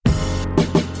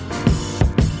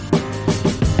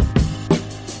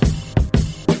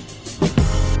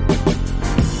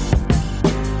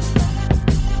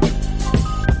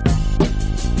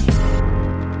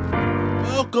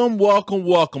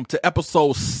Welcome to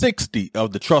episode 60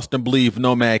 of the Trust and Believe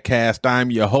Nomad Cast.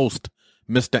 I'm your host,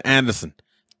 Mr. Anderson.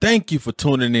 Thank you for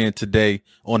tuning in today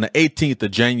on the 18th of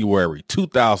January,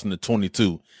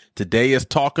 2022. Today is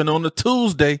Talking on a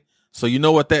Tuesday, so you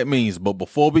know what that means. But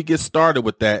before we get started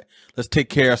with that, let's take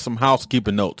care of some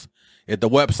housekeeping notes. At the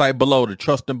website below, the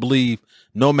Trust and Believe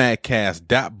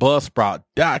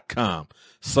Nomadcast.buzzsprout.com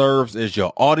serves as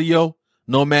your audio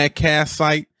Nomadcast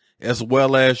site, as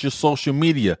well as your social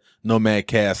media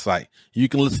Nomadcast site. You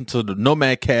can listen to the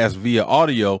Nomadcast via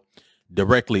audio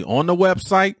directly on the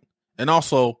website, and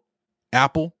also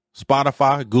Apple,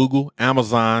 Spotify, Google,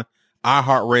 Amazon,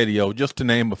 iHeartRadio, just to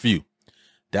name a few.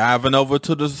 Diving over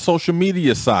to the social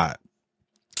media side,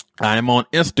 I am on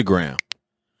Instagram.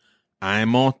 I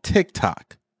am on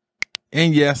TikTok.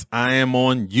 And yes, I am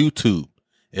on YouTube.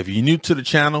 If you're new to the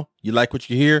channel, you like what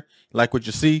you hear, you like what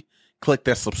you see, click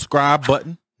that subscribe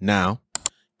button now.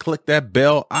 Click that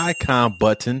bell icon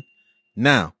button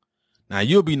now. Now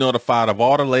you'll be notified of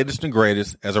all the latest and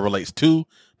greatest as it relates to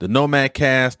the Nomad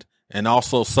Cast and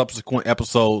also subsequent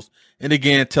episodes. And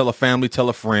again, tell a family, tell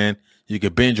a friend. You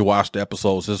can binge watch the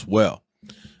episodes as well.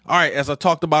 All right, as I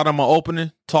talked about in my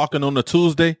opening, Talking on a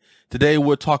Tuesday, today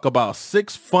we'll talk about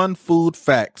 6 fun food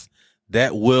facts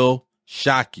that will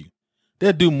shock you.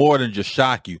 They'll do more than just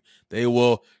shock you. They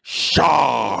will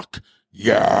shock.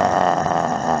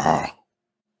 Yeah.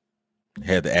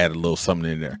 Had to add a little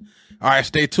something in there. All right,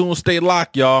 stay tuned, stay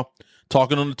locked, y'all.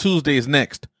 Talking on a Tuesday is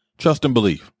next. Trust and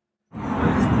Believe.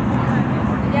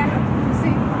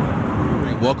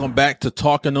 Welcome back to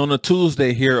Talking on a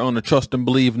Tuesday here on the Trust and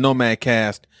Believe Nomad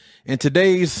Cast. In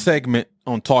today's segment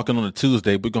on Talking on a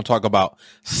Tuesday, we're going to talk about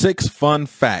 6 fun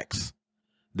facts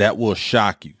that will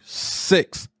shock you.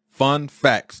 6 fun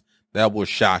facts that will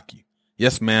shock you.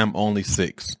 Yes, ma'am, only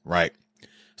 6, right?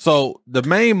 So the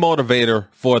main motivator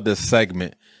for this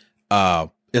segment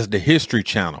is the History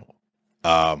Channel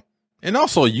and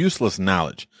also useless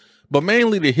knowledge, but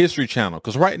mainly the History Channel,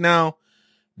 because right now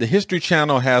the History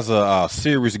Channel has a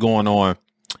series going on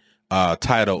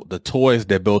titled The Toys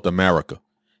That Built America.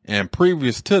 And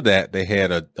previous to that, they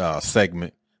had a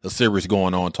series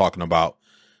going on talking about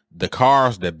the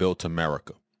cars that built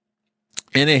America.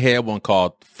 And they had one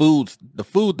called The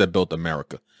Food That Built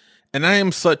America. And I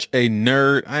am such a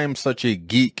nerd. I am such a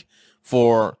geek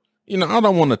for, I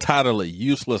don't want to title it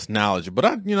useless knowledge, but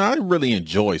I really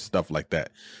enjoy stuff like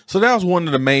that. So that was one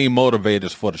of the main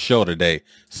motivators for the show today.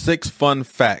 6 fun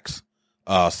facts,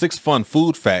 6 fun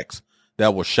food facts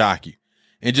that will shock you.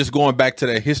 And just going back to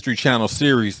that History Channel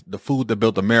series, The Food That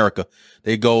Built America,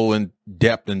 they go in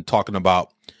depth in talking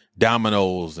about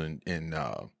Domino's and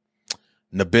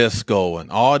Nabisco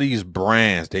and all these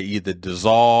brands. They either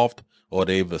dissolved or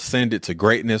they've ascended to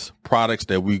greatness, products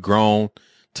that we've grown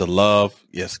to love.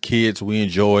 Yes, kids, we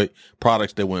enjoyed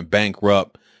products that went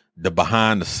bankrupt, the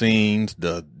behind the scenes,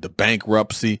 the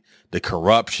bankruptcy, the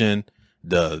corruption,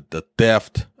 the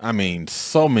theft. I mean,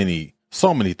 so many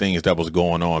things that was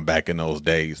going on back in those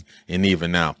days and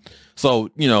even now. So,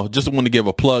 just want to give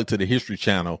a plug to the History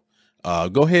Channel.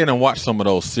 Go ahead and watch some of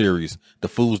those series, The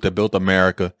Foods That Built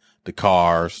America, the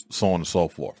cars, so on and so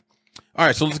forth. All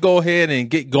right, so let's go ahead and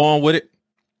get going with it.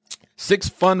 6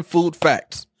 fun food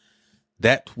facts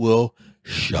that will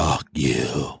shock you.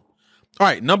 All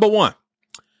right, number 1.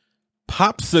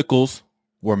 Popsicles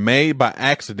were made by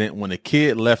accident when a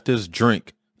kid left his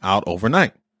drink out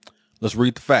overnight. Let's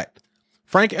read the fact.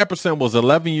 Frank Epperson was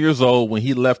 11 years old when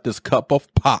he left his cup of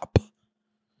pop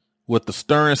with the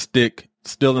stirring stick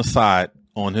still inside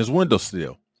on his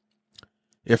windowsill.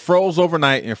 It froze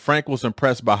overnight, and Frank was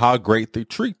impressed by how great the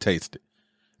treat tasted.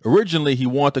 Originally, he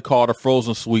wanted to call the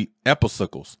frozen sweet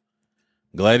Epsicles.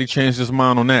 Glad he changed his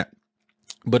mind on that.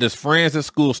 But his friends at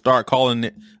school started calling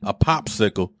it a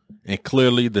popsicle, and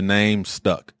clearly the name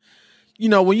stuck.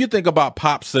 When you think about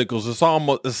popsicles,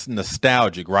 it's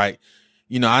nostalgic, right?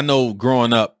 I know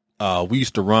growing up, we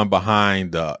used to run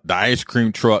behind the ice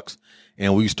cream trucks,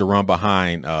 and we used to run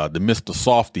behind the Mr.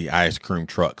 Softy ice cream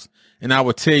trucks. And I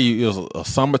would tell you, it was a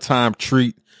summertime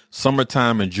treat,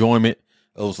 summertime enjoyment.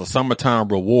 It was a summertime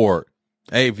reward.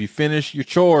 Hey, if you finish your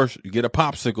chores, you get a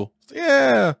popsicle.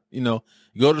 Yeah. You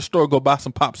go to the store, go buy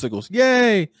some popsicles.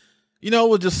 Yay. It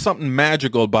was just something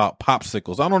magical about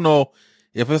popsicles. I don't know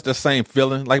if it's the same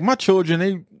feeling. Like my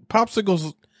children,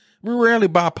 popsicles, we rarely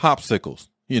buy popsicles.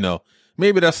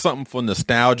 Maybe that's something for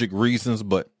nostalgic reasons,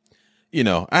 but,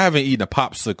 I haven't eaten a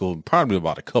popsicle in probably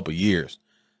about a couple years.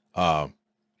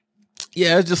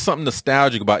 Yeah, it's just something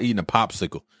nostalgic about eating a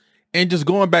popsicle. And just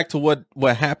going back to what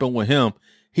happened with him,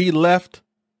 he left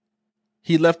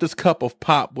his cup of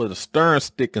pop with a stirring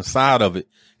stick inside of it,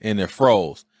 and it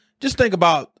froze. Just think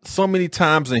about so many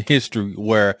times in history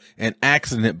where an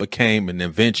accident became an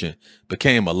invention,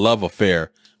 became a love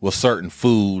affair with certain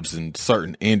foods and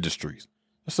certain industries.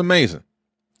 It's amazing.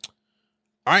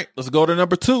 All right, let's go to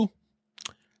number 2.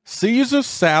 Caesar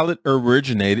salad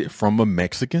originated from a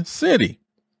Mexican city.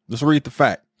 Let's read the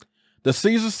fact. The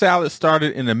Caesar salad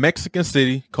started in a Mexican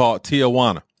city called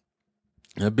Tijuana.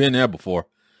 I've been there before.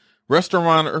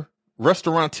 Restaurateur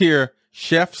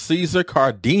Chef Cesar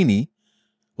Cardini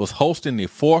was hosting the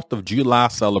 4th of July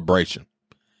celebration.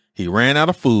 He ran out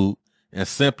of food and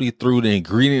simply threw the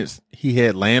ingredients he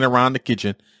had laying around the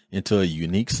kitchen into a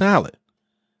unique salad.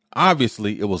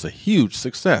 Obviously, it was a huge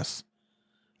success.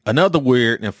 Another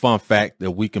weird and fun fact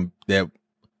that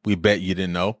we bet you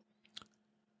didn't know.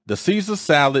 The Caesar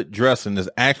salad dressing is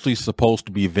actually supposed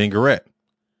to be vinaigrette.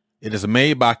 It is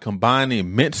made by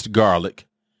combining minced garlic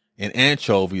and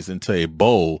anchovies into a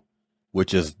bowl,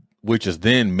 which is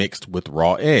then mixed with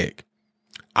raw egg.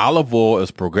 Olive oil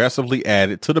is progressively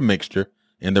added to the mixture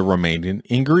and the remaining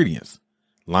ingredients.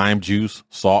 Lime juice,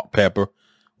 salt, pepper,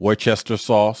 Worcester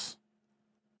sauce,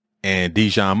 and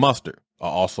Dijon mustard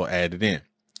are also added in.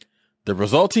 The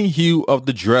resulting hue of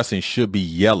the dressing should be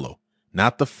yellow,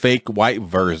 not the fake white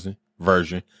version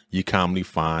you commonly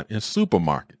find in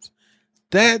supermarkets.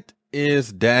 That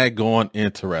is daggone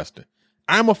interesting.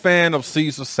 I'm a fan of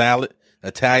Caesar salad,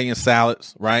 Italian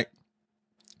salads, right?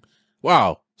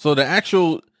 Wow. So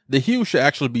the hue should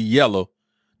actually be yellow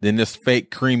than this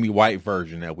fake creamy white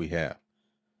version that we have.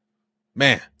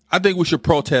 Man, I think we should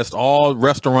protest all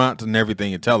restaurants and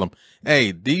everything and tell them,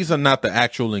 hey, these are not the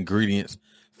actual ingredients.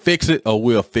 Fix it or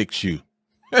we'll fix you.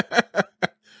 All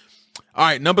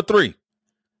right, number 3.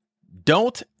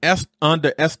 Don't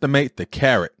underestimate the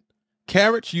carrot.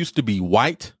 Carrots used to be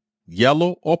white,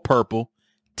 yellow, or purple,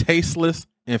 tasteless,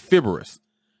 and fibrous.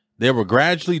 They were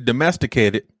gradually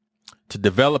domesticated to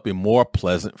develop a more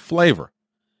pleasant flavor.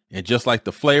 And just like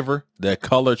the flavor, their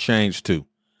color changed too.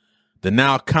 The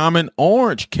now common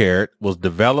orange carrot was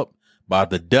developed by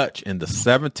the Dutch in the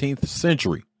 17th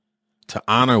century to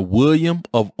honor William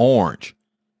of Orange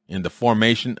in the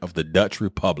formation of the Dutch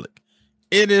Republic.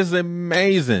 It is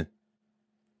amazing.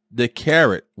 The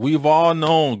carrot, we've all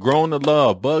known, grown to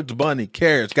love, Bugs Bunny,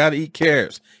 carrots, got to eat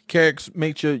carrots. Carrots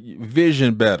make your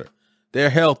vision better. They're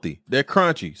healthy. They're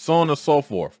crunchy, so on and so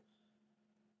forth.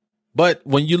 But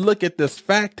when you look at this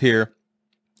fact here,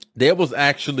 there was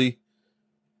actually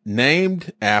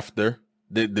named after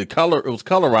the color. It was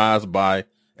colorized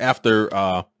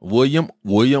after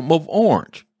William of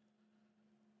Orange,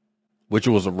 which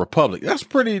was a republic. That's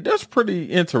pretty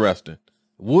interesting.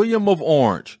 William of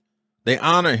Orange. They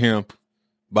honor him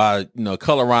by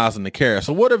colorizing the carrot.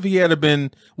 So what if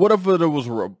there was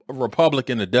a republic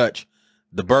in the Dutch,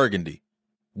 the Burgundy,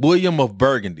 William of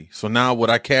Burgundy. So now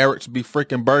would our carrots be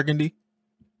freaking burgundy?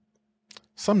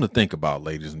 Something to think about,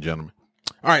 ladies and gentlemen.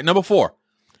 All right, number 4.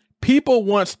 People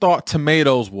once thought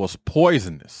tomatoes was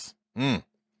poisonous. In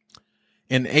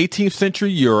 18th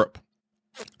century Europe,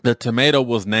 the tomato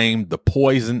was named the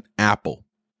poison apple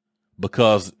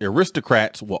because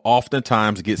aristocrats will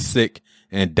oftentimes get sick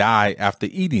and die after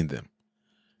eating them.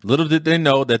 Little did they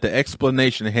know that the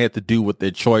explanation had to do with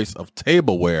their choice of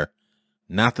tableware,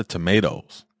 not the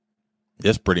tomatoes.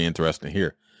 It's pretty interesting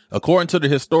here. According to the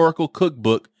historical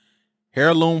cookbook,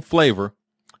 Heirloom Flavor,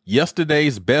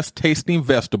 Yesterday's Best Tasting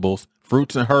Vegetables,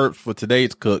 Fruits and Herbs for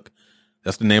Today's Cook.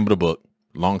 That's the name of the book.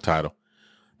 Long title.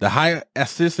 The high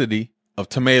acidity of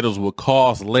tomatoes will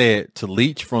cause lead to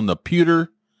leach from the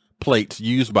pewter plates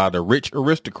used by the rich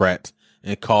aristocrats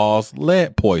and cause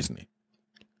lead poisoning.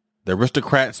 The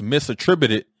aristocrats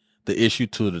misattributed the issue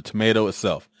to the tomato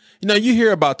itself. You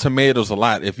hear about tomatoes a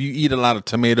lot. If you eat a lot of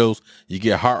tomatoes, you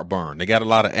get heartburn. They got a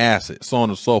lot of acid, so on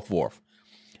and so forth.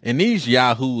 And these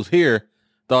yahoos here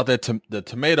thought that the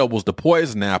tomato was the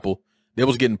poison apple. They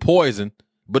was getting poisoned,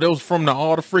 but it was from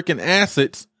all the freaking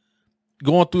acids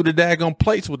going through the daggone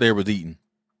plates what they was eating.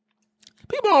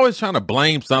 People always trying to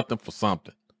blame something for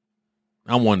something.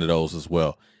 I'm one of those as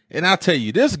well. And I'll tell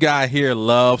you, this guy here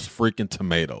loves freaking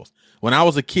tomatoes. When I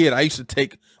was a kid, I used to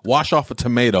wash off a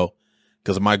tomato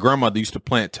because my grandmother used to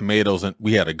plant tomatoes and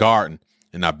we had a garden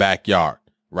in our backyard,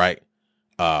 right?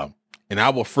 And I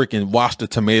would freaking wash the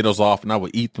tomatoes off and I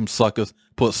would eat them suckers,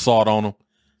 put salt on them.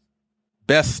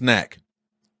 Best snack.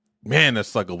 Man, that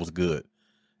sucker was good.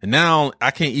 And now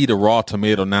I can't eat a raw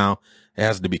tomato now. It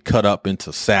has to be cut up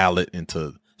into salad,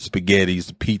 into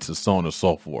spaghettis, pizzas, so on and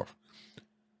so forth.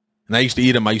 And I used to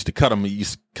eat them. I used to cut them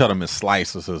in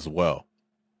slices as well.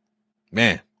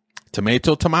 Man,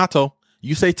 tomato.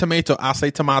 You say tomato, I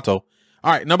say tomato.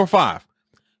 All right, number 5.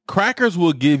 Crackers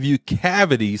will give you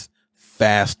cavities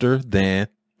faster than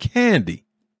candy.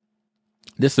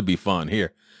 This would be fun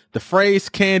here. The phrase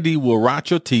candy will rot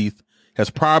your teeth has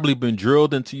probably been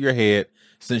drilled into your head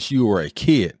since you were a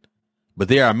kid. But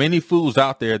there are many foods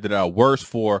out there that are worse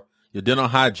for your dental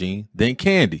hygiene than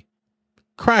candy.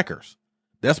 Crackers.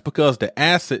 That's because the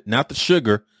acid, not the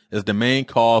sugar, is the main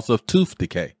cause of tooth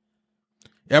decay.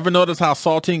 Ever notice how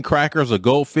saltine crackers or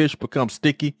goldfish become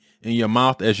sticky in your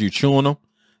mouth as you chew on them?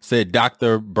 Said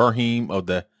Dr. Burheim of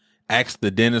the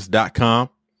AskTheDentist.com.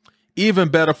 Even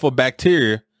better for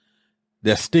bacteria,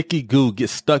 that sticky goo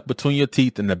gets stuck between your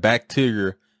teeth and the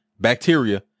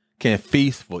bacteria can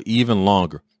feast for even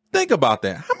longer. Think about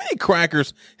that. How many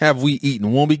crackers have we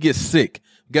eaten when we get sick?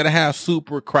 We got to have soup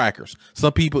with crackers.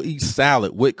 Some people eat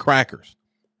salad with crackers.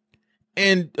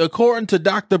 And according to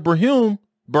Dr. Burheim,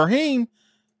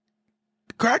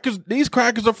 these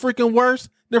crackers are freaking worse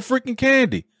than freaking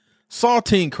candy.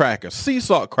 Saltine crackers, sea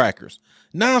salt crackers,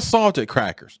 non-salted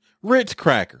crackers, Ritz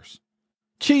crackers,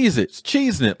 Cheez-Its,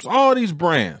 Cheese Nips, all these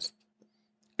brands.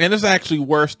 And it's actually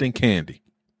worse than candy.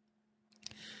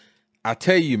 I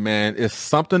tell you, man, it's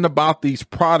something about these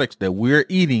products that we're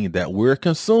eating, that we're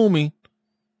consuming.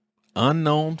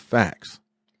 Unknown facts.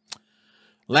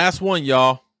 Last one,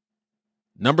 y'all.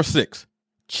 Number 6.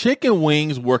 Chicken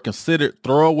wings were considered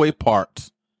throwaway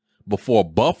parts before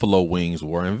buffalo wings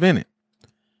were invented.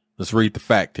 Let's read the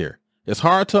fact here. It's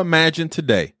hard to imagine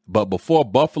today, but before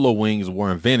buffalo wings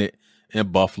were invented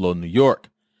in Buffalo, New York,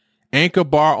 Anchor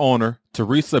Bar owner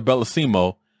Teresa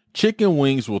Bellissimo, chicken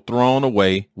wings were thrown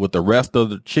away with the rest of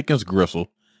the chicken's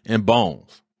gristle and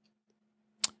bones.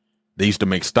 They used to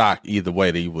make stock. Either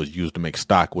way, they was used to make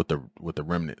stock with the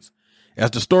remnants.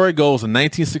 As the story goes, in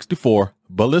 1964,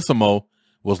 Bellissimo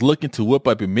was looking to whip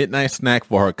up a midnight snack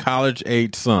for her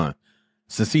college-age son,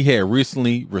 since he had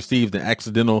recently received an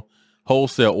accidental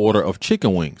wholesale order of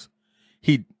chicken wings.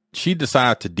 She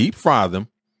decided to deep fry them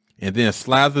and then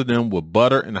slather them with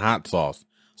butter and hot sauce,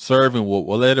 serving what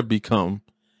will later become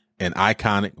an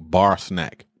iconic bar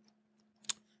snack.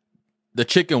 The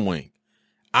chicken wing.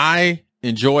 I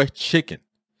enjoy chicken.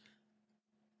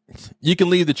 You can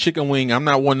leave the chicken wing. I'm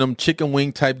not one of them chicken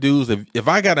wing type dudes. If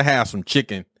I got to have some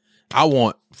chicken, I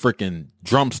want freaking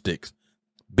drumsticks.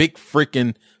 Big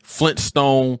freaking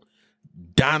Flintstone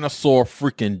dinosaur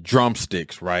freaking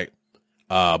drumsticks, right?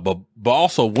 But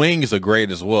also wings are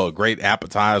great as well. Great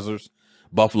appetizers.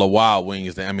 Buffalo Wild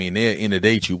Wings. I mean, they'll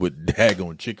inundate you with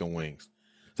daggone chicken wings.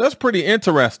 So that's pretty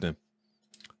interesting.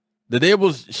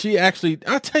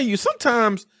 I tell you,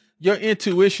 sometimes your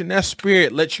intuition, that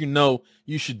spirit lets you know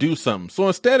you should do something. So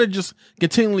instead of just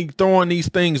continually throwing these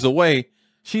things away,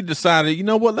 she decided, you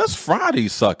know what, let's fry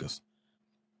these suckers.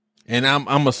 And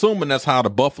I'm assuming that's how the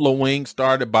buffalo wing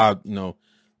started by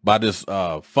this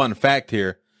fun fact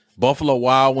here. Buffalo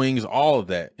Wild Wings, all of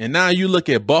that. And now you look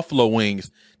at buffalo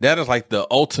wings, that is like the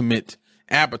ultimate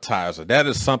appetizer. That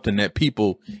is something that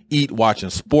people eat watching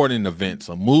sporting events,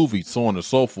 a movie, so on and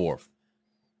so forth.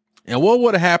 And what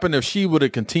would have happened if she would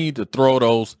have continued to throw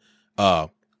those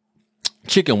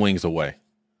chicken wings away?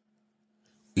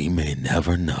 We may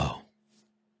never know.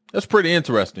 That's pretty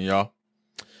interesting, y'all.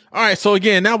 All right, so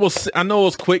again, I know it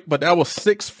was quick, but that was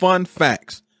 6 fun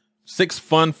facts. 6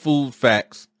 fun food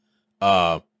facts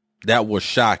that will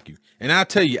shock you. And I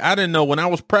tell you, I didn't know when I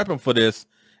was prepping for this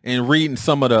and reading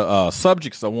some of the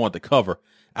subjects I wanted to cover,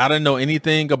 I didn't know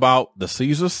anything about the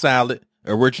Caesar salad,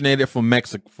 originated from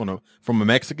Mexico, from a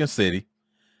Mexican city.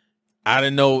 I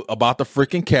didn't know about the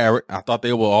freaking carrot. I thought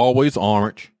they were always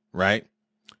orange, right?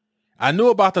 I knew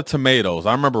about the tomatoes.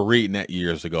 I remember reading that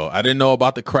years ago. I didn't know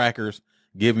about the crackers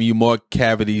giving you more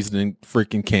cavities than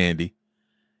freaking candy.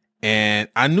 And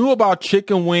I knew about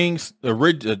chicken wings.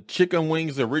 Chicken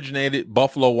wings originated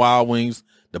Buffalo Wild Wings,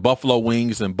 the Buffalo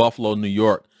Wings in Buffalo, New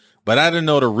York. But I didn't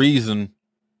know the reason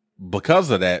because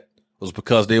of that was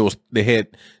because they had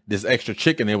this extra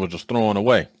chicken they were just throwing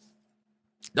away.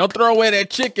 Don't throw away that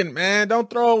chicken, man. Don't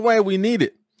throw it away. We need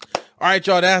it. All right,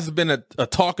 y'all. That has been a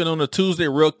Talking on a Tuesday,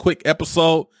 real quick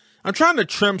episode. I'm trying to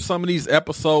trim some of these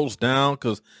episodes down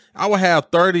because I will have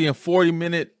 30 and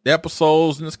 40-minute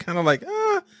episodes, and it's kind of like,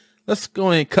 let's go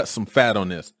ahead and cut some fat on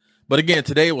this. But again,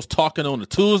 today was Talking on a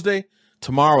Tuesday.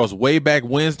 Tomorrow is Way Back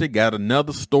Wednesday. Got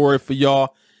another story for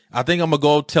y'all. I think I'm going to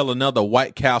go tell another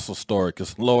White Castle story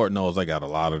because Lord knows I got a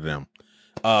lot of them.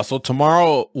 So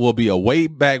tomorrow will be a Way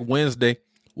Back Wednesday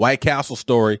White Castle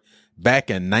story back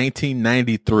in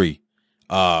 1993.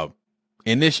 And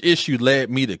this issue led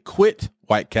me to quit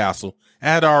White Castle. I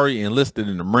had already enlisted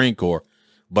in the Marine Corps,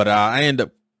 but I ended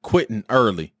up quitting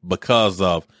early because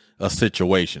of a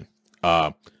situation.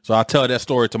 So I'll tell that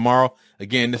story tomorrow.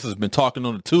 Again, this has been Talking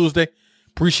on a Tuesday.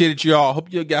 Appreciate it, y'all.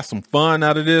 Hope you got some fun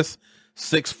out of this.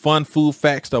 6 fun food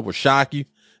facts that will shock you.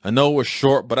 I know it was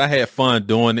short, but I had fun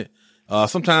doing it.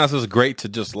 Sometimes it's great to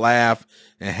just laugh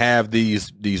and have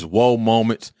these whoa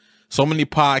moments. So many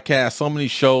podcasts, so many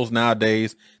shows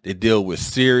nowadays, they deal with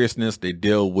seriousness. They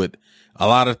deal with a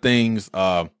lot of things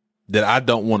that I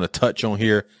don't want to touch on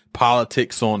here,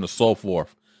 politics, so on and so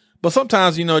forth. But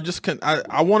sometimes,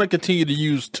 I want to continue to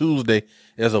use Tuesday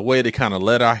as a way to kind of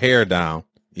let our hair down,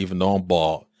 even though I'm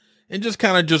bald, and just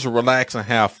kind of just relax and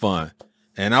have fun.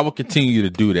 And I will continue to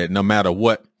do that no matter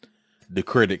what the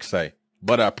critics say.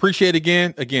 But I appreciate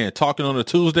again, talking on a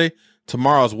Tuesday.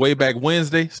 Tomorrow's Way Back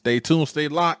Wednesday. Stay tuned, stay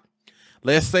locked.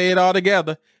 Let's say it all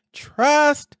together.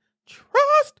 Trust,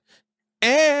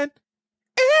 and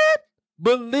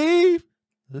believe.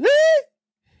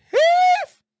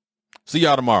 See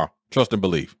y'all tomorrow. Trust and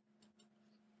believe.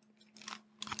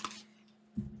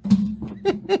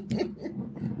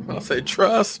 I'll say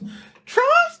trust,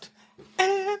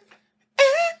 and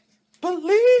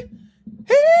believe.